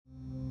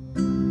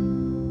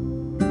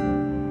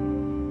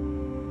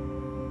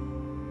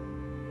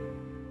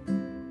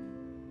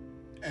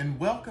And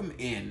welcome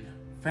in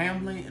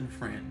family and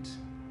friends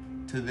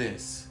to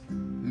this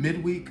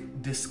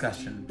midweek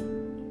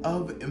discussion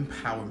of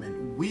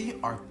empowerment we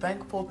are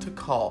thankful to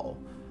call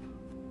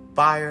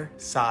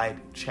Fireside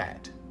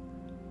Chat.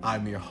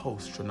 I'm your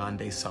host,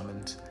 Renande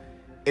Summons.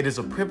 It is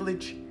a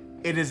privilege,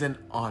 it is an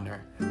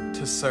honor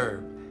to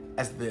serve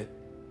as the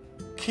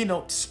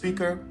keynote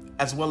speaker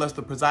as well as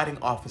the presiding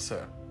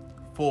officer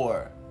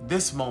for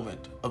this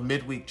moment of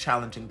midweek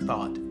challenging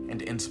thought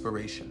and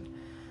inspiration.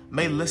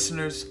 May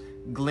listeners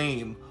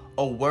glean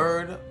a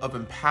word of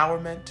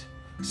empowerment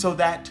so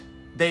that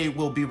they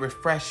will be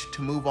refreshed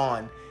to move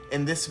on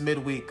in this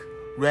midweek,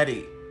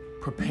 ready,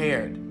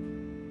 prepared,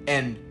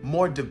 and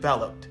more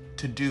developed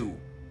to do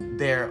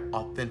their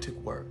authentic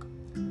work.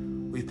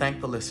 We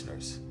thank the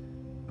listeners.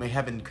 May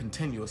heaven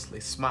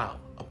continuously smile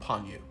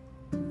upon you.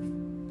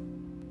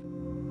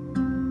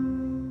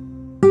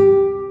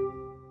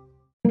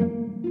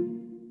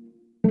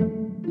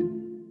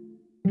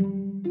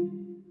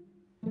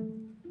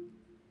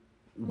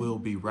 We'll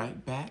be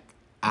right back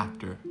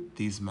after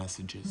these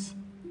messages.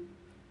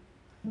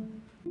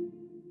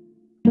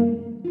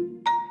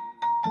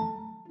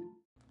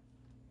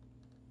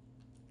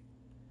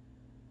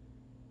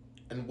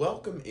 And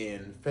welcome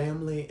in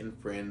family and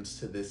friends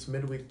to this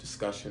midweek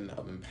discussion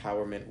of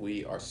empowerment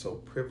we are so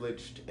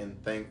privileged and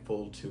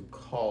thankful to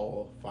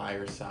call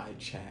Fireside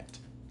Chat.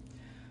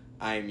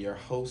 I am your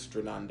host,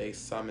 Renande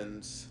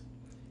Summons.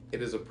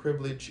 It is a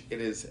privilege,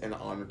 it is an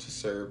honor to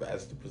serve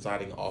as the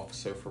presiding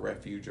officer for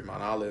Refuge in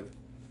Mount Olive,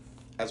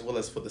 as well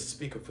as for the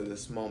speaker for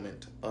this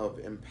moment of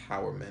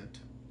empowerment.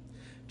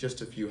 Just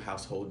a few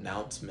household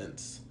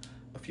announcements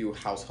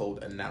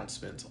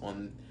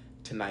on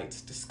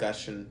tonight's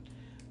discussion.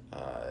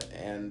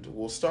 And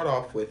we'll start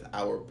off with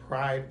our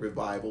Pride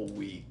Revival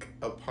Week.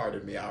 Our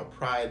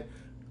Pride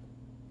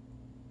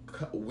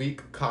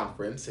Week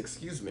Conference,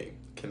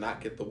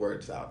 cannot get the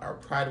words out. Our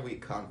Pride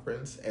Week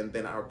Conference, and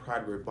then our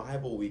Pride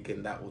Revival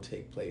Weekend that will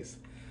take place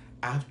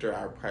after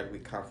our Pride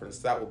Week Conference.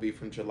 That will be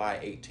from July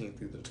 18th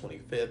through the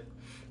 25th.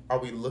 Are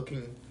we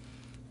looking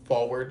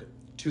forward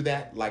to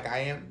that like I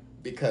am?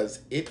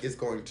 Because it is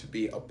going to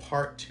be a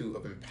part 2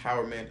 of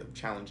empowerment, of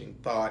challenging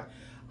thought.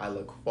 I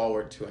look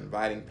forward to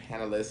inviting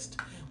panelists.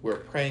 We're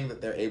praying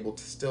that they're able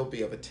to still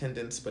be of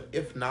attendance, but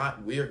if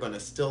not, we are going to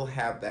still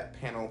have that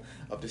panel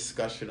of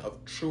discussion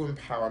of true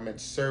empowerment,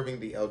 serving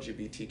the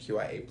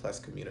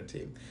LGBTQIA+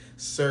 community,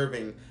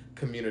 serving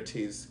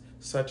communities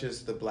such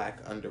as the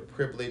Black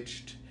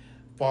underprivileged,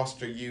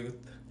 foster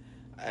youth,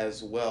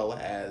 as well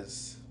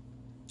as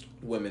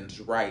women's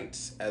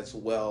rights, as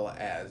well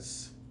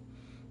as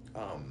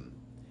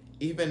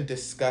even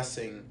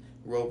discussing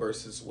Roe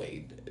versus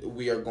Wade.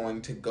 We are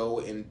going to go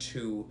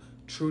into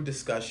true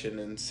discussion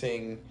and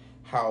seeing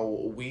how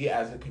we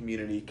as a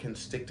community can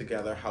stick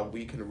together, how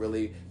we can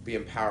really be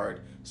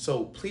empowered.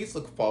 So please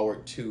look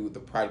forward to the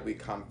Pride Week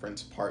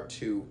Conference Part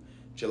 2,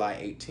 July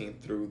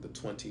 18th through the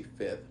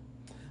 25th.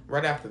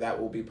 Right after that,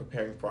 we'll be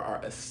preparing for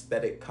our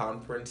aesthetic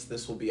conference.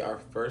 This will be our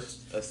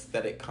first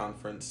aesthetic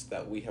conference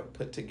that we have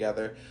put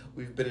together.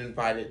 We've been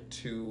invited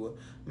to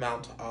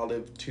Mount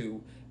Olive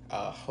to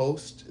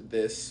host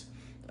this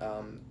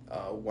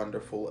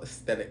wonderful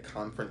aesthetic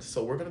conference.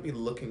 So we're going to be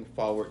looking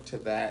forward to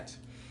that.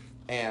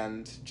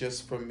 And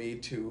just for me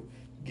to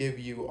give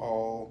you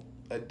all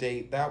a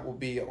date, that will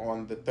be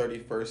on the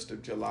 31st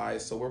of July.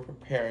 So we're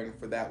preparing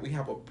for that. We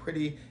have a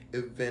pretty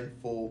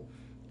eventful,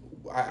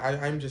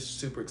 I'm just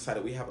super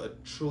excited. We have a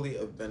truly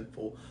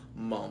eventful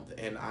month,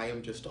 and I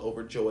am just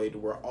overjoyed.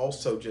 We're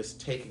also just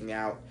taking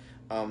out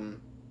of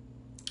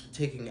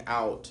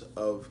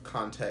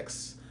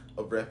context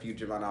of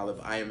Refuge in Mount Olive.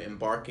 I am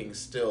embarking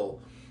still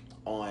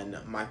on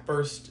my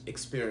first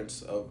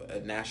experience of a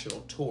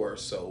national tour,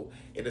 so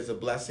it is a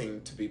blessing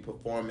to be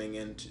performing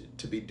and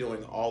to be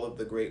doing all of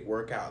the great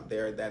work out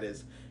there that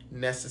is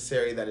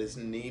necessary, that is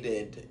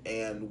needed,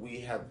 and we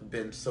have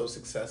been so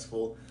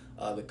successful.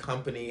 The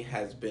company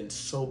has been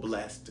so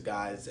blessed,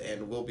 guys,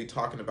 and we'll be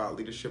talking about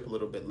leadership a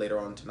little bit later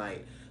on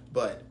tonight,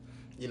 but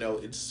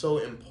it's so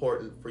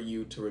important for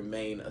you to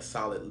remain a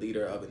solid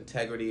leader of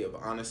integrity, of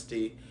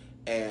honesty,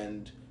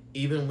 and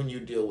even when you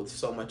deal with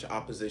so much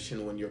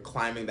opposition, when you're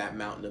climbing that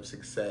mountain of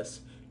success,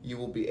 you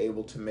will be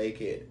able to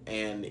make it.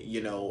 And,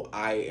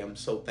 I am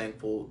so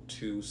thankful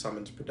to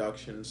Summons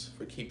Productions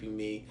for keeping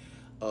me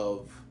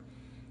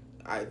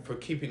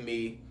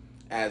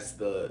as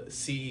the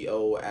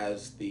CEO,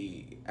 as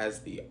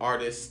the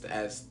artist,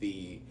 as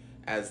the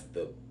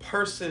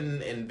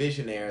person and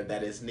visionary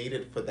that is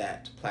needed for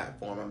that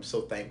platform. I'm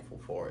so thankful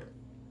for it.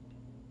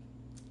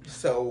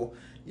 So,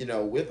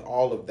 with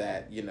all of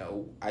that,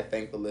 I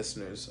thank the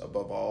listeners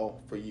above all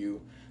for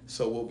you.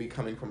 So we'll be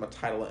coming from a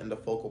title and a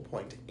focal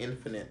point,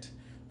 Infinite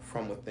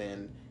from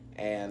Within,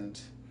 and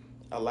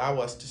allow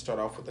us to start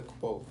off with a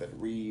quote that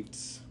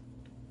reads,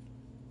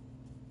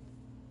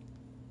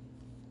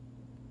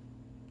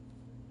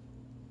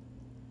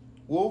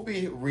 we'll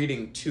be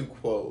reading 2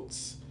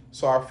 quotes.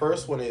 So our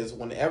first one is,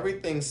 when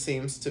everything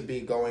seems to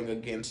be going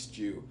against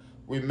you,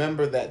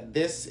 remember that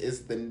this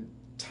is the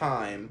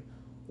time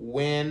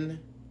when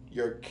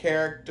Your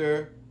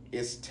character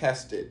is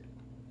tested.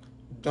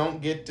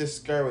 Don't get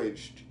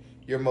discouraged.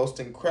 Your most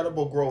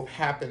incredible growth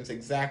happens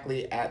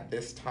exactly at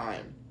this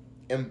time.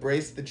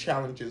 Embrace the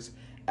challenges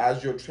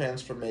as your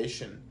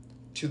transformation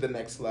to the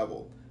next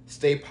level.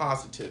 Stay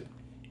positive.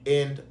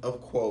 End of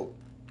quote.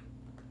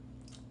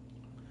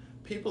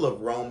 People of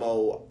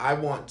Romo, I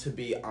want to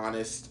be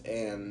honest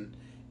and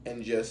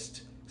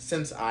just,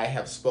 since I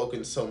have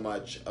spoken so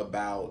much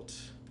about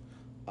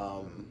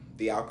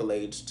the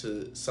accolades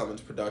to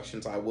Summons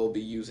Productions, I will be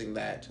using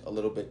that a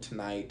little bit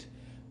tonight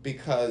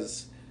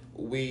because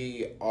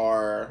we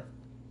are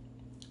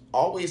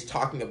always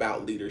talking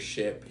about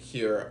leadership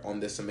here on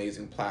this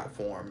amazing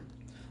platform.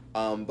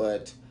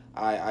 But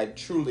I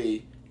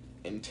truly,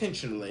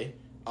 intentionally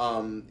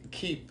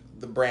keep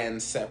the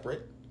brands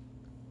separate.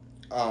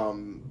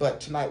 But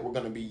tonight we're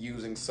going to be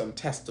using some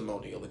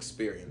testimonial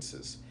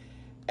experiences.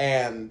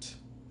 And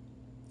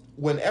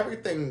when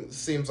everything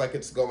seems like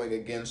it's going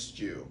against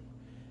you,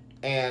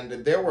 and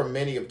there were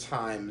many of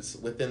times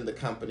within the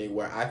company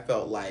where I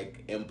felt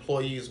like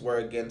employees were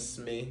against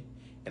me,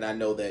 and I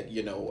know that,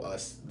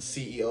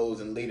 CEOs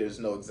and leaders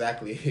know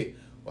exactly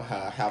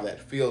how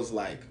that feels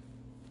like.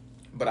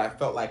 But I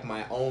felt like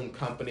my own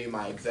company,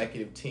 my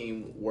executive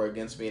team were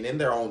against me, and in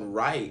their own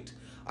right,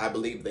 I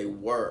believe they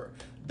were.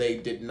 They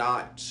did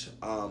not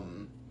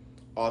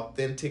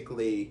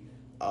authentically,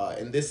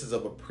 and this is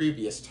of a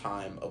previous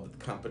time of the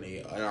company,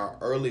 in our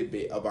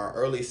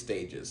early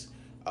stages.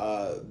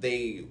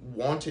 They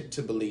wanted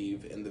to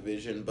believe in the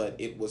vision, but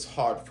it was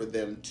hard for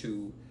them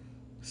to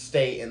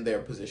stay in their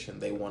position.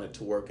 They wanted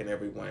to work in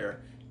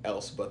everywhere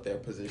else but their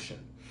position.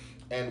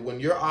 And when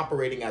you're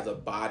operating as a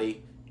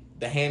body,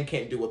 the hand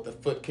can't do what the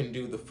foot can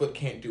do, the foot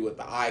can't do what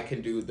the eye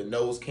can do, the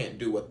nose can't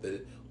do what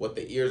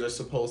the ears are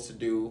supposed to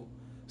do.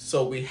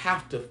 So we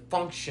have to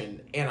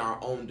function in our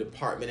own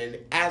department. And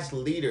as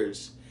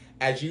leaders,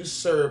 as you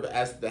serve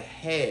as the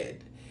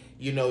head,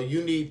 you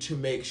need to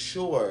make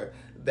sure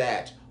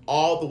that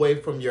all the way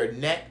from your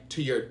neck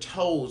to your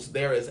toes,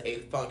 there is a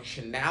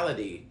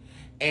functionality.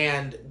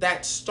 And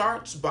that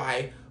starts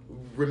by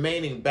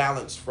remaining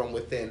balanced from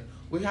within.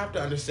 We have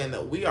to understand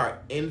that we are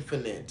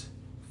infinite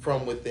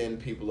from within,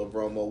 people of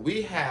Romo.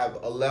 We have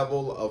a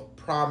level of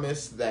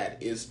promise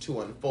that is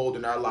to unfold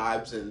in our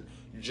lives in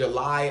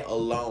July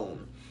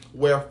alone.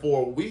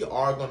 Wherefore, we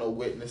are going to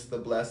witness the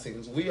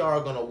blessings. We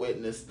are going to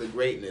witness the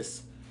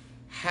greatness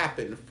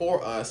happen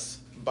for us,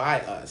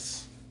 by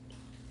us.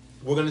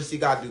 We're going to see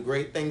God do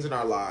great things in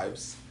our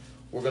lives.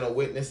 We're going to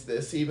witness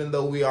this, even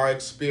though we are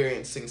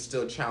experiencing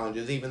still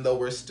challenges, even though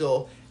we're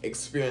still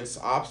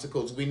experiencing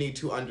obstacles. We need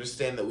to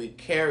understand that we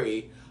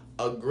carry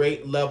a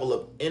great level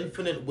of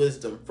infinite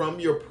wisdom from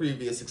your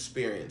previous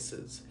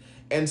experiences.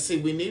 And see,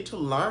 we need to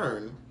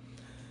learn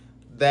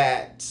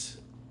that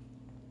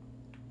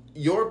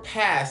your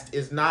past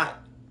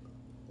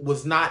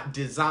was not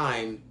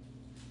designed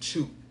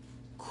to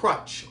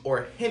crutch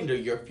or hinder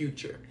your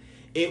future.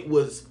 It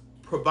was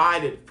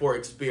provided for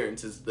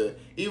experiences.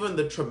 Even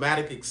the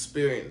traumatic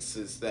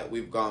experiences that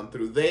we've gone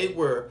through, they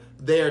were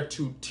there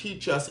to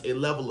teach us a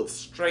level of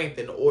strength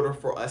in order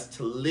for us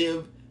to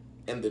live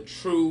in the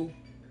true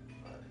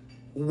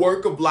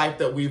work of life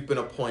that we've been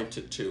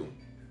appointed to.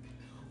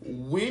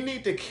 We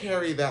need to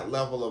carry that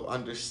level of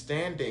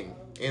understanding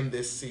in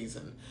this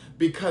season,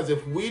 because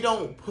if we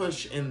don't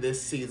push in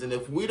this season,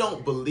 if we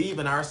don't believe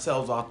in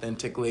ourselves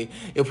authentically,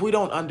 if we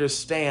don't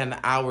understand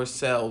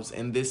ourselves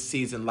in this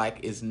season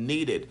like is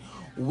needed,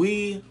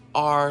 we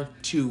are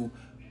to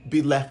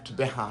be left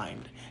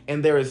behind.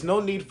 And there is no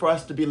need for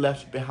us to be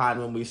left behind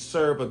when we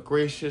serve a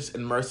gracious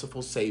and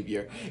merciful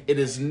Savior. It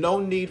is no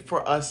need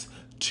for us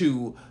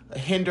to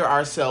hinder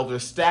ourselves or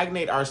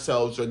stagnate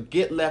ourselves or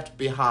get left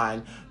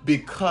behind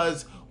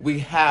because we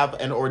have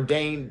an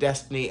ordained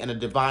destiny and a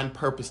divine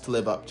purpose to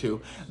live up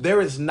to. There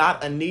is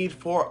not a need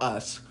for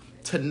us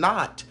to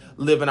not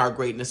live in our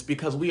greatness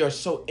because we are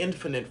so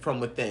infinite from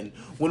within.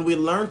 When we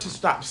learn to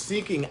stop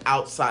seeking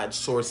outside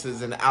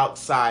sources and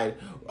outside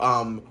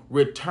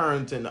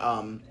returns,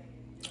 and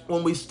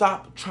when we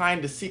stop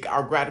trying to seek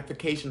our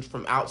gratifications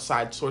from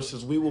outside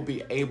sources, we will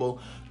be able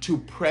to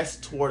press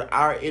toward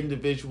our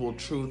individual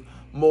truth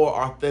more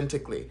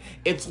authentically.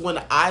 It's when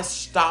I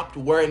stopped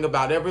worrying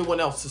about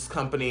everyone else's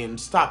company and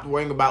stopped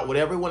worrying about what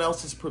everyone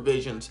else's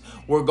provisions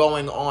were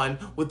going on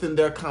within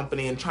their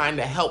company and trying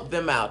to help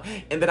them out.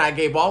 And then I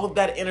gave all of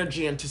that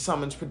energy into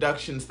Summons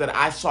Productions that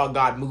I saw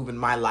God move in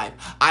my life.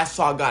 I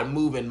saw God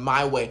move in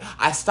my way.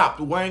 I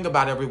stopped worrying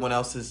about everyone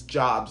else's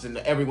jobs and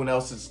everyone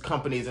else's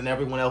companies and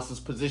everyone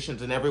else's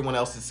positions and everyone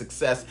else's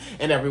success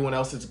and everyone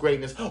else's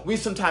greatness. We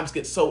sometimes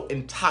get so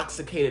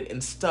intoxicated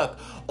and stuck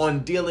on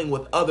dealing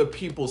with other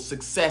people's success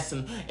success.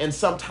 And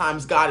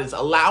sometimes God is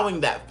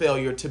allowing that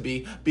failure to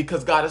be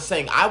because God is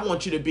saying, I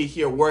want you to be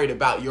here worried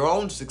about your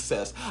own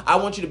success. I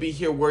want you to be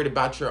here worried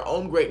about your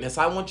own greatness.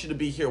 I want you to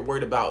be here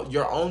worried about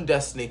your own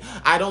destiny.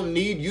 I don't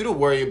need you to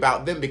worry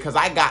about them because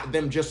I got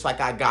them just like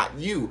I got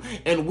you.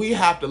 And we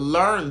have to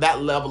learn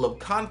that level of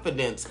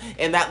confidence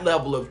and that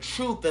level of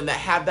truth and that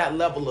have that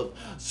level of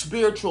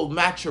spiritual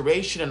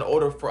maturation in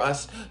order for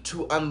us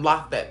to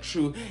unlock that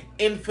true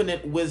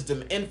infinite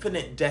wisdom,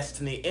 infinite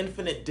destiny,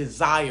 infinite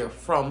desire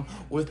from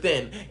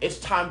within. It's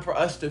time for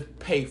us to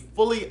pay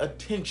fully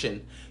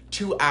attention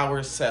to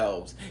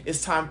ourselves.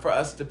 It's time for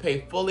us to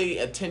pay fully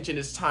attention.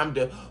 It's time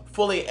to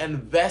fully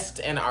invest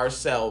in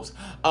ourselves.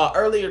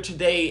 Earlier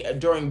today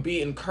during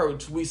Be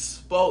Encouraged, we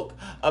spoke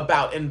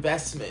about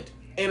investment,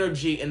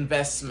 energy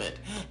investment.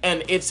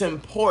 And it's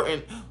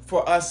important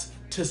for us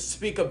to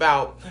speak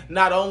about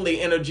not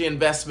only energy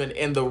investment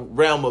in the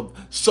realm of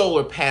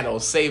solar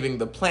panels saving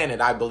the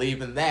planet, I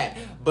believe in that,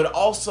 but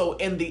also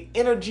in the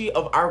energy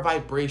of our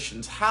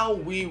vibrations, how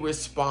we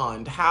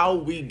respond, how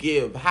we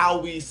give, how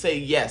we say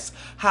yes,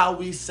 how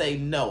we say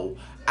no.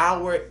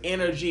 Our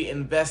energy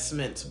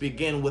investments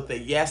begin with a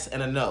yes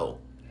and a no.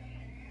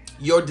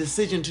 Your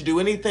decision to do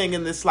anything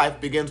in this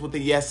life begins with a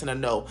yes and a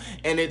no.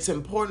 And it's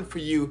important for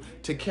you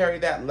to carry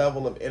that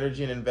level of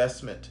energy and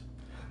investment,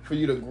 for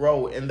you to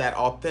grow in that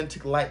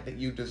authentic light that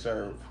you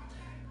deserve.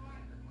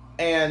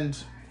 And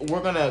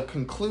we're going to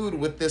conclude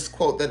with this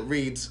quote that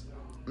reads,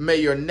 may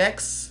your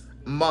next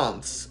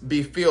months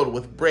be filled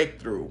with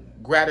breakthrough,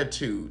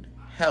 gratitude,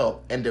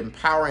 health, and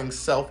empowering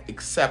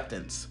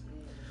self-acceptance.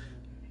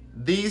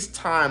 These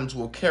times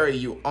will carry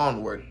you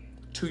onward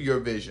to your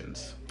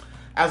visions.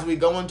 As we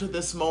go into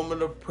this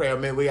moment of prayer,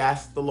 may we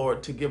ask the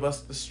Lord to give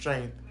us the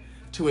strength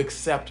to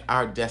accept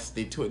our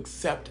destiny, to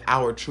accept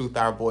our truth,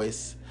 our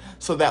voice,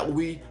 so that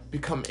we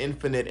become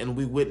infinite and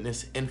we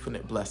witness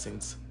infinite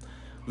blessings.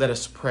 Let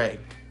us pray.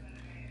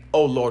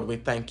 Oh Lord, we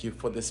thank you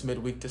for this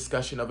midweek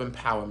discussion of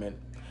empowerment.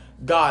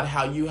 God,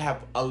 how you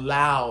have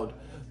allowed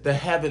the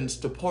heavens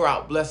to pour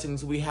out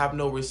blessings we have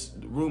no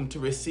room to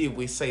receive,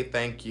 we say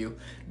thank you.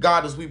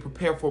 God, as we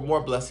prepare for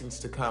more blessings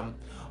to come,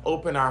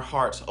 open our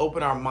hearts,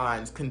 open our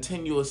minds,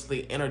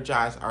 continuously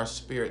energize our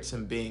spirits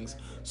and beings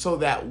so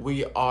that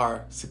we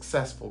are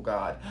successful,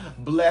 God.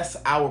 Bless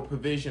our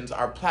provisions,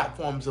 our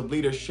platforms of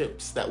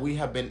leaderships that we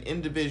have been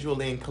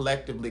individually and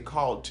collectively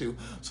called to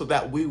so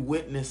that we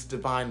witness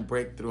divine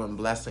breakthrough and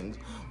blessings.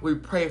 We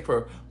pray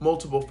for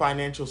multiple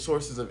financial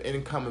sources of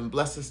income and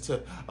bless us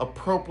to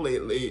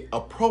appropriately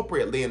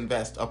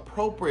invest,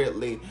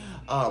 appropriately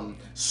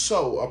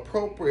sow,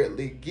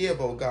 appropriately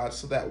give, oh God,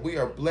 so that we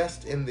are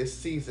blessed in this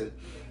season.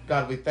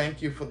 God, we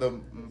thank you for the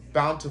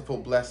bountiful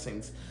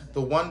blessings,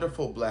 the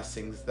wonderful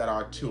blessings that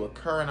are to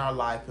occur in our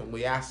life, and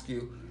we ask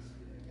you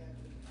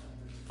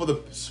for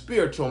the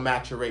spiritual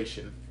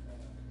maturation,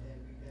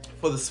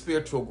 for the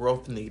spiritual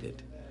growth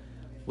needed.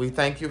 We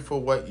thank you for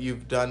what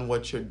you've done,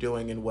 what you're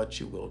doing, and what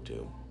you will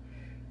do.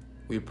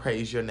 We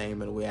praise your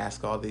name, and we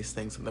ask all these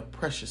things in the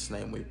precious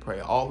name we pray.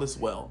 All is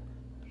well.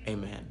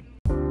 Amen.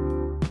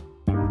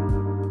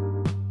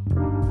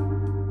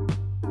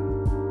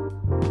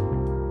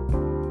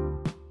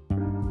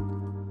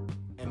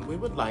 We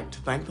would like to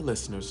thank the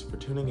listeners for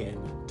tuning in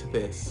to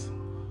this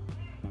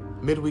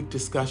midweek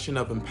discussion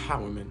of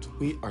empowerment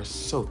we are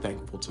so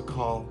thankful to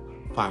call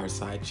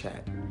Fireside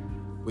Chat.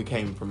 We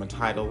came from a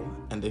title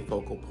and a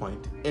focal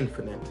point,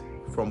 infinite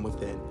from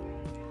within.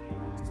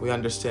 We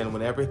understand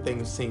when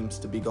everything seems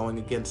to be going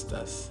against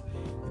us,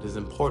 it is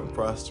important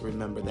for us to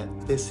remember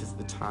that this is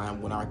the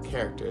time when our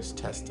character is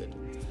tested.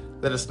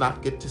 Let us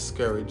not get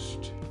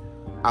discouraged.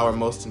 Our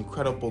most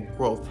incredible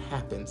growth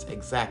happens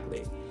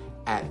exactly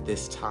at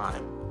this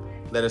time.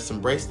 Let us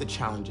embrace the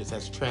challenges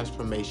as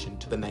transformation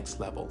to the next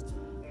level.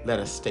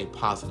 Let us stay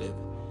positive.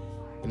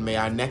 And may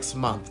our next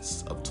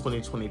months of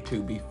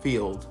 2022 be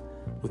filled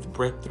with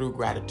breakthrough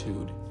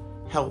gratitude,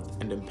 health,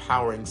 and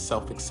empowering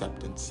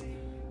self-acceptance.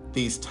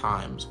 These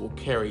times will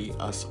carry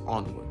us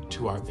onward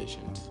to our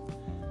visions.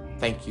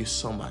 Thank you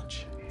so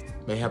much.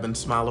 May heaven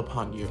smile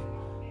upon you.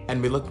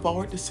 And we look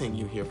forward to seeing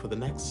you here for the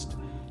next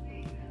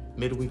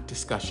midweek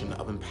discussion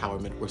of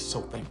empowerment we're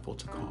so thankful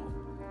to call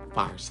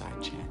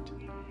Fireside Chat.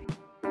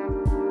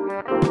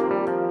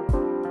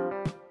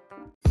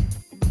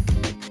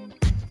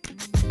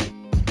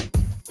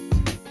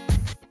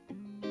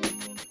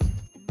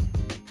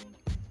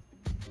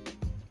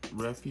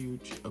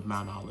 Refuge of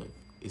Mount Olive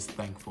is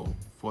thankful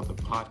for the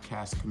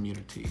podcast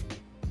community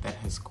that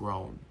has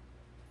grown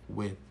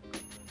with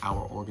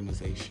our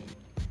organization.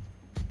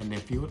 And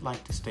if you would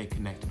like to stay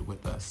connected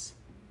with us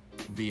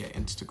via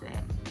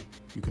Instagram,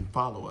 you can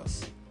follow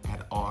us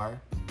at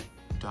r.o.m.o_.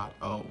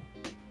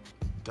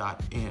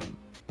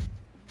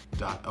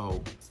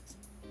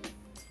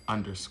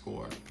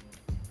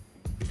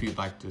 If you'd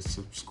like to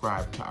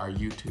subscribe to our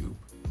YouTube,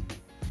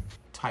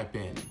 type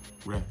in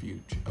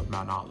Refuge of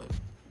Mount Olive.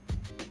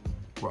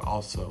 We're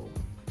also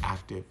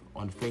active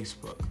on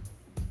Facebook,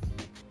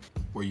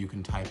 where you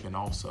can type in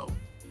also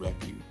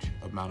Refuge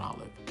of Mount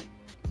Olive.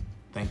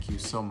 Thank you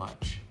so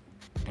much.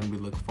 and we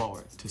look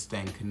forward to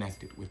staying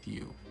connected with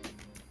you.